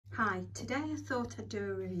Hi, today I thought I'd do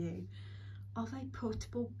a review of a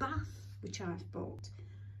portable bath which I've bought.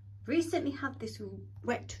 Recently had this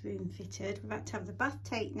wet room fitted. We've had to have the bath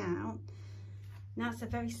taken out. Now it's a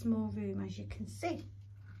very small room, as you can see.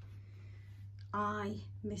 I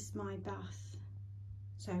miss my bath.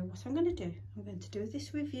 So what I'm going to do, I'm going to do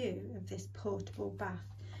this review of this portable bath.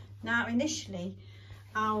 Now initially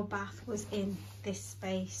our bath was in this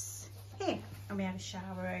space here and we had a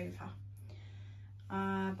shower over.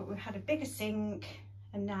 But we've had a bigger sink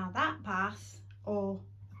and now that bath or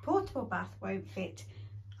a portable bath won't fit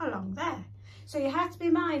along there. So you have to be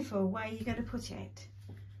mindful where you're going to put it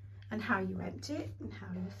and how you empty it and how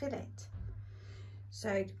you fill it.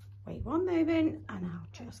 So wait one moment and I'll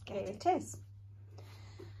just get it. It is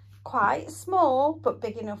quite small but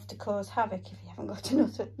big enough to cause havoc if you haven't got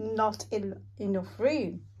enough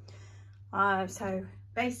room. So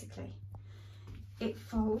basically it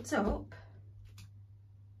folds up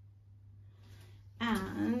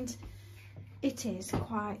and it is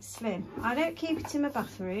quite slim. I don't keep it in my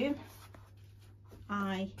bathroom.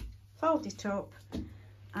 I fold it up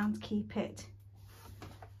and keep it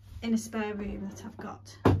in a spare room that I've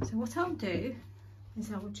got. So what I'll do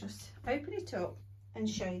is I will just open it up and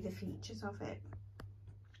show you the features of it.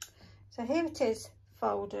 So here it is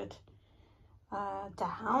folded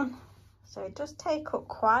down. So it does take up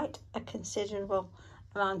quite a considerable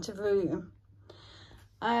amount of room.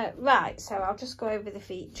 Right, so I'll just go over the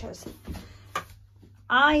features.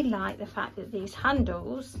 I like the fact that these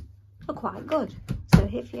handles are quite good. So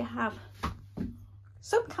if you have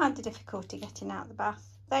some kind of difficulty getting out of the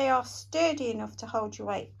bath, they are sturdy enough to hold your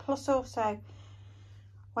weight. Plus also,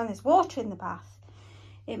 when there's water in the bath,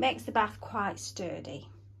 it makes the bath quite sturdy.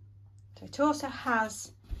 So it also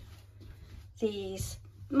has these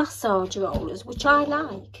massage rollers, which I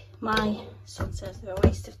like. My son says they're a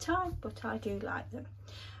waste of time, but I do like them.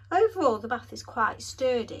 Overall, the bath is quite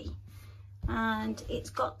sturdy and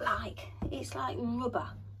it's like rubber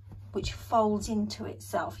which folds into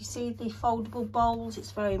itself. You see the foldable bowls,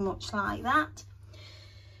 it's very much like that.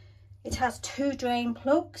 It has 2 drain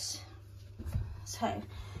plugs, so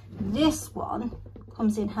this one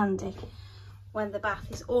comes in handy when the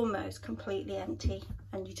bath is almost completely empty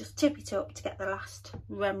and you just tip it up to get the last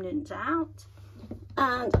remnants out.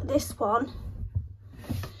 And this one,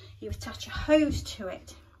 you attach a hose to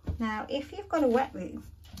it. Now if you've got a wet room,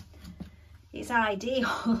 it's ideal,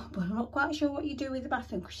 but I'm not quite sure what you do with the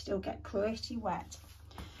bathroom because you still get pretty wet.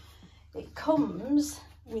 It comes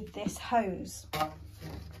with this hose,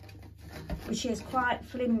 which is quite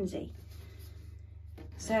flimsy.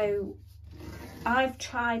 So I've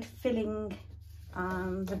tried filling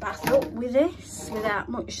the bath up with this without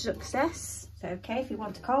much success. It's okay if you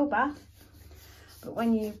want a cold bath, but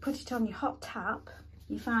when you put it on your hot tap,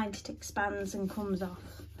 you find it expands and comes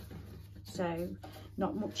off. So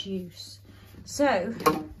not much use. So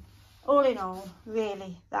all in all,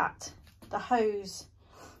 really, the hose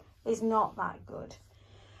is not that good,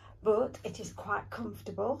 but it is quite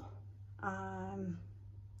comfortable.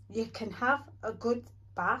 You can have a good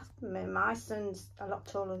bath. My son's a lot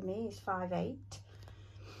taller than me, he's 5'8",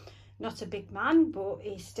 not a big man, but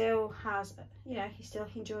he still has, you know, he still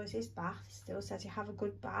enjoys his bath. He still says you have a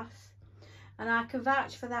good bath, and I can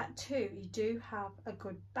vouch for that too. You do have a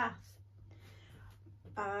good bath.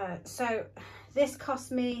 So this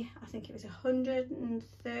cost me, I think it was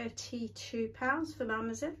 £132 from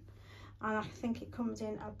Amazon, and I think it comes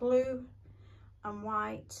in a blue and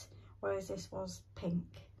white, whereas this was pink.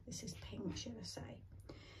 This is pink, should I say.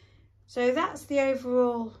 So that's the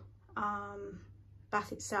overall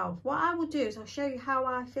bath itself. What I will do is I'll show you how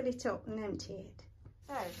I fill it up and empty it.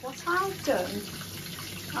 So what I've done,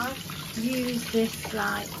 I've used this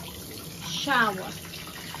like shower,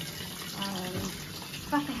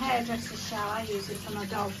 like a hairdresser's shower. I use it for my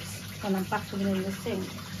dogs when I'm bathing in the sink.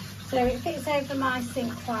 So it fits over my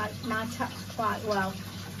sink my taps quite well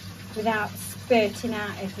without spurting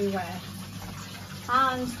out everywhere.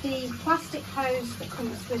 And the plastic hose that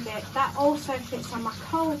comes with it, that also fits on my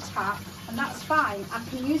cold tap, and that's fine. I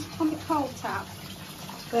can use it on the cold tap,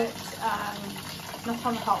 but not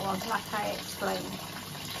on the hot ones, like I explained.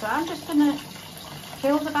 So I'm just going to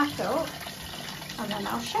fill the bath up and then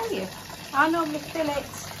I'll show you. I normally fill it,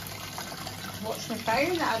 watch my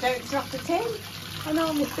phone, that I don't drop it in. I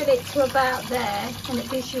normally fill it to about there and it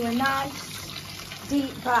gives you a nice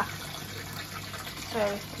deep bath. So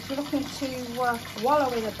if you're looking to wallow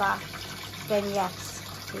in a bath, then yes,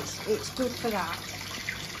 it's good for that.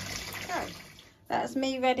 So that's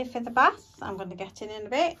me ready for the bath. I'm going to get in a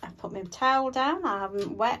bit. I've put my towel down. I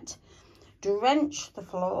haven't drenched the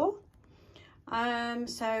floor.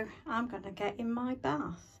 So I'm going to get in my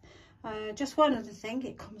bath. Just one other thing,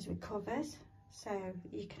 it comes with covers, so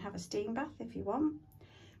you can have a steam bath if you want,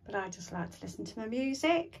 but I just like to listen to my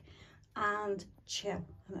music and chill,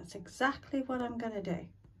 and that's exactly what I'm going to do.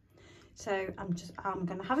 So I'm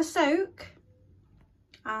going to have a soak,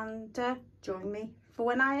 and join me for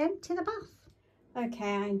when I empty the bath.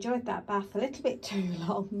 Okay, I enjoyed that bath, a little bit too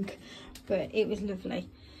long, but it was lovely.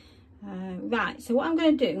 Right, so what I'm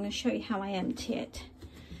going to do, I'm going to show you how I empty it.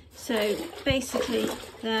 So basically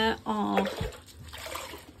there are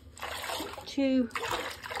 2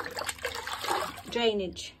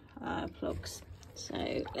 drainage plugs.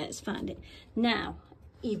 So let's find it. Now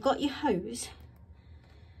you've got your hose,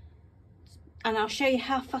 and I'll show you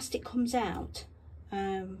how fast it comes out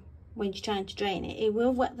when you're trying to drain it. It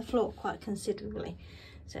will wet the floor quite considerably,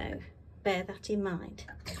 so bear that in mind.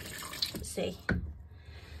 Let's see,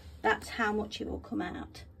 that's how much it will come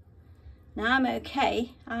out. Now I'm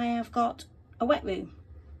okay, I have got a wet room,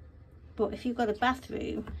 but if you've got a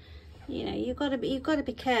bathroom, you know, you've got to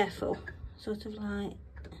be careful. Sort of like,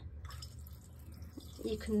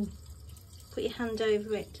 you can put your hand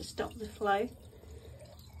over it to stop the flow,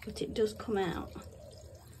 but it does come out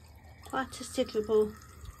quite a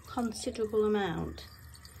considerable amount,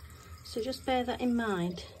 so just bear that in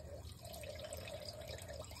mind.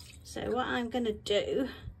 So what I'm going to do,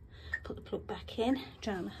 put the plug back in,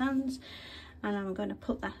 dry my hands, and I'm going to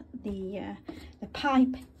put the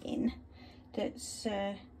pipe in that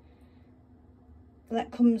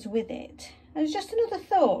comes with it. There's just another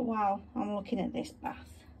thought while I'm looking at this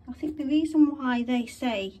bath. I think the reason why they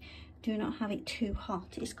say do not have it too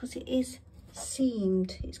hot is because it is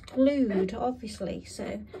seamed, it's glued obviously,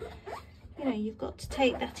 so you know, you've got to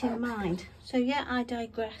take that in mind. So yeah, I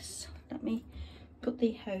digress. Let me put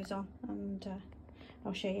the hose on, and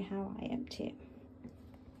I'll show you how I empty it.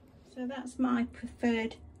 So that's my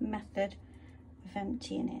preferred method of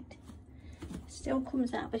emptying it. It still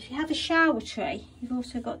comes out, but if you have a shower tray, you've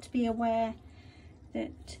also got to be aware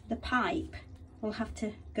that the pipe will have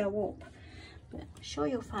to go up, but I'm sure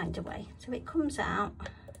you'll find a way. So it comes out.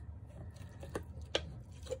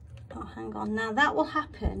 Oh, hang on, now that will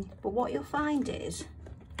happen, but what you'll find is,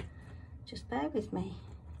 just bear with me,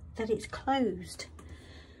 that it's closed.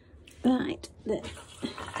 Right,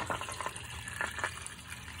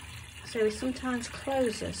 so it sometimes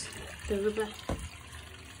closes the rubber.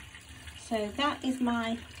 So that is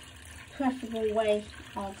my preferable way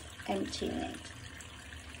of emptying it.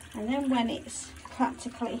 And then when it's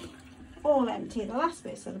practically all empty, the last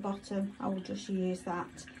bits at the bottom, I will just use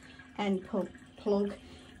that end plug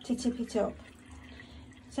to tip it up.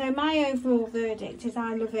 So my overall verdict is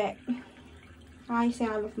I love it. I say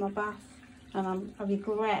I love my bath, and I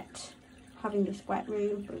regret having this wet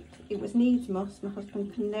room, but it was needs must. My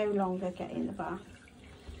husband can no longer get in the bath.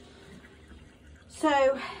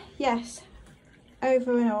 So yes,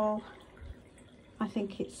 over and all, I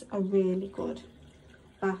think it's a really good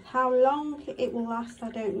bath. How long it will last, I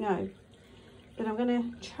don't know, but I'm going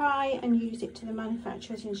to try and use it to the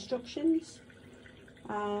manufacturer's instructions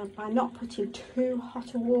by not putting too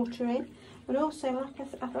hot a water in. But also, like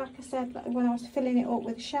I said, when I was filling it up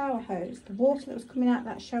with a shower hose, the water that was coming out of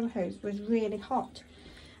that shower hose was really hot,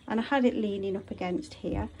 and I had it leaning up against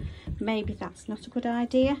here. Maybe that's not a good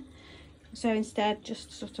idea. So instead,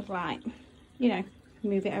 just sort of like, you know,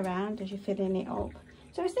 move it around as you're filling it up.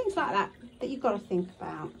 So it's things like that that you've got to think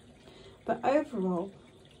about. But overall,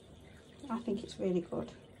 I think it's really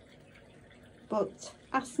good. But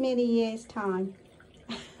ask me in a year's time.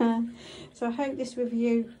 So I hope this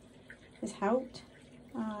review has helped.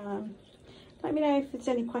 Let me know if there's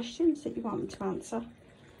any questions that you want me to answer.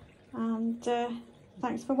 And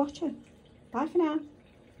thanks for watching. Bye for now.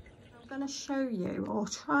 I'm going to show you, or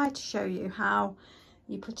try to show you, how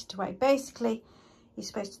you put it away. Basically, you're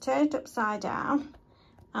supposed to turn it upside down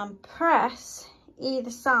and press either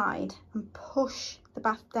side and push the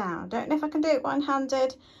bath down. Don't know if I can do it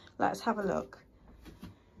one-handed. Let's have a look.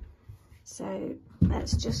 So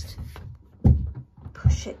let's just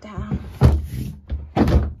push it down.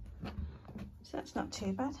 So that's not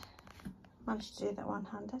too bad. Managed to do that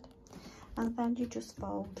one-handed. And then you just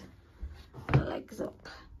fold the legs up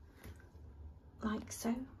like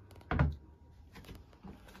so.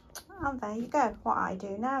 And there you go. What I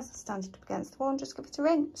do now is I stand it up against the wall and just give it a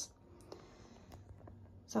rinse.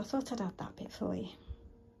 So I thought I'd add that bit for you.